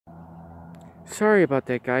Sorry about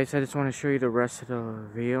that, guys. I just want to show you the rest of the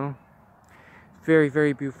video. Very,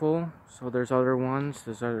 very beautiful. So there's other ones.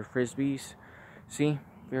 There's other frisbees. See?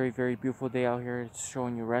 Very, very beautiful day out here. It's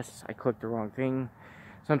showing you rest. I clicked the wrong thing.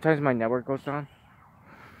 Sometimes my network goes down.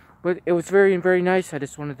 But it was very, very nice. I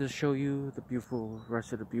just wanted to show you the beautiful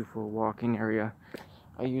rest of the beautiful walking area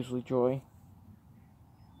I usually enjoy.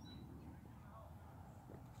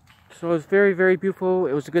 So it was very, very beautiful.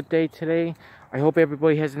 It was a good day today. I hope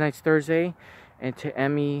everybody has a nice Thursday. And to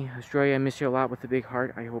Emmy, Australia, I miss you a lot with a big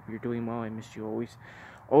heart. I hope you're doing well. I miss you always.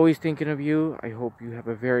 Always thinking of you. I hope you have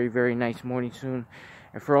a very, very nice morning soon.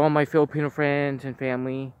 And for all my Filipino friends and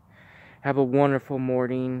family, have a wonderful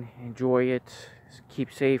morning. Enjoy it.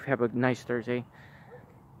 Keep safe. Have a nice Thursday.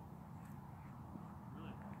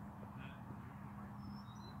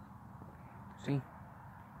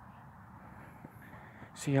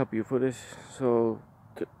 See how beautiful it is? So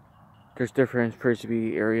there's different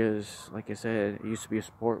frisbee areas. Like I said, it used to be a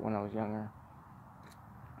sport when I was younger.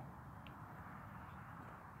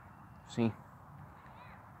 See?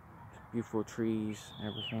 Beautiful trees and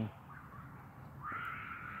everything.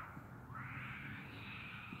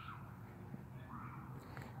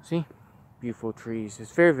 See? Beautiful trees.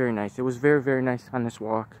 It's very, very nice. It was very, very nice on this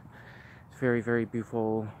walk. It's very, very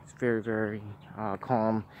beautiful. It's very, very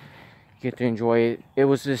calm. Get to enjoy it. It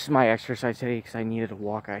was just my exercise today because I needed a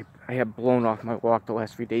walk. I had blown off my walk the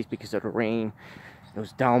last few days because of the rain. It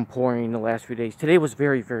was downpouring the last few days. Today was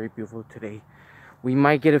very, very beautiful today. We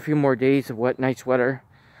might get a few more days of nice weather.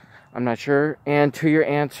 I'm not sure. And to your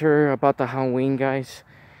answer about the Halloween, guys,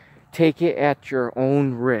 take it at your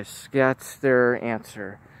own risk. That's their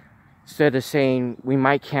answer. Instead of saying we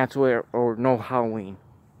might cancel it or no Halloween.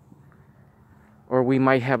 Or we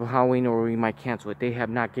might have a Halloween or we might cancel it. They have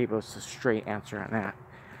not gave us a straight answer on that.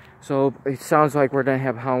 So it sounds like we're going to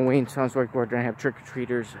have Halloween. Sounds like we're going to have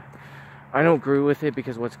trick-or-treaters. I don't agree with it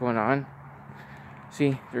because of what's going on.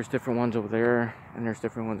 See, there's different ones over there. And there's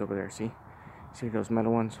different ones over there. See those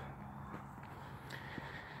metal ones?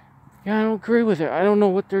 Yeah, I don't agree with it. I don't know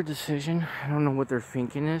what their decision. I don't know what their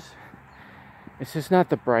thinking is. It's just not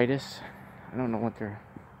the brightest. I don't know what they're...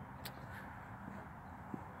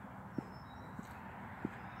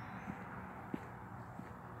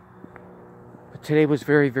 Today was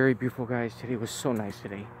very, very beautiful, guys. Today was so nice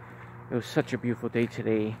today. It was such a beautiful day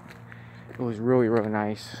today. It was really, really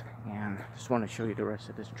nice. And I just want to show you the rest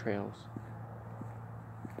of this trails.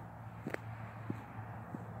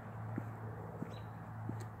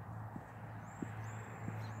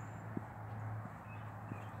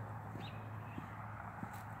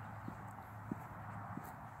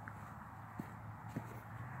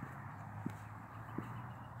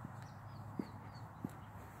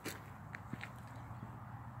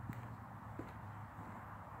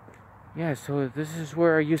 Yeah, so this is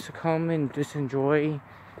where I used to come and just enjoy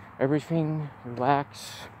everything,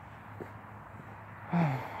 relax.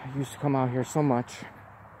 I used to come out here so much.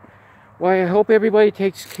 Well, I hope everybody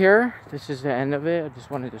takes care. This is the end of it. I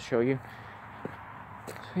just wanted to show you.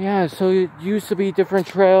 So, yeah, so it used to be different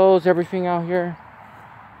trails, everything out here.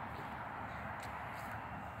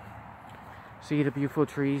 See the beautiful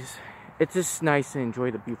trees. It's just nice to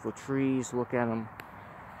enjoy the beautiful trees, look at them.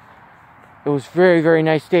 It was very, very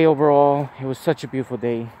nice day overall. It was such a beautiful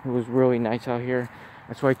day. It was really nice out here.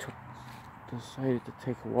 That's why I decided to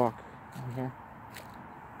take a walk out here.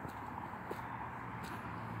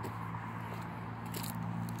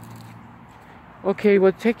 Okay,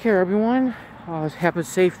 well, take care, everyone. Have a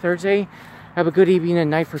safe Thursday. Have a good evening and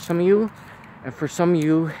night for some of you. And for some of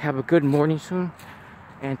you, have a good morning soon.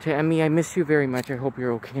 And to Emmy, I miss you very much. I hope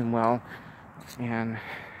you're okay and well. And...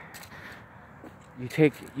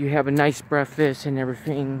 you have a nice breakfast and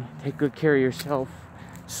everything. Take good care of yourself.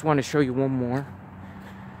 Just want to show you one more.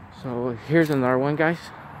 So here's another one, guys.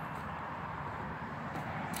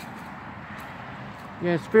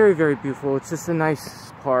 Yeah, it's very, very beautiful. It's just a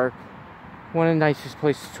nice park. One of the nicest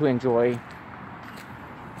places to enjoy.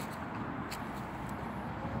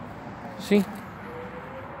 See?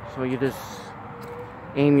 So you just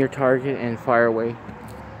aim your target and fire away.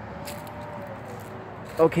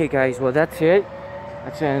 Okay, guys, well, that's it.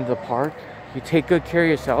 That's the end of the park. You take good care of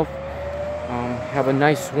yourself. Have a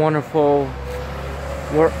nice, wonderful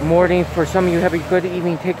morning. For some of you, have a good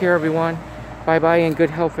evening. Take care, everyone. Bye-bye, and good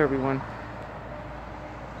health, everyone.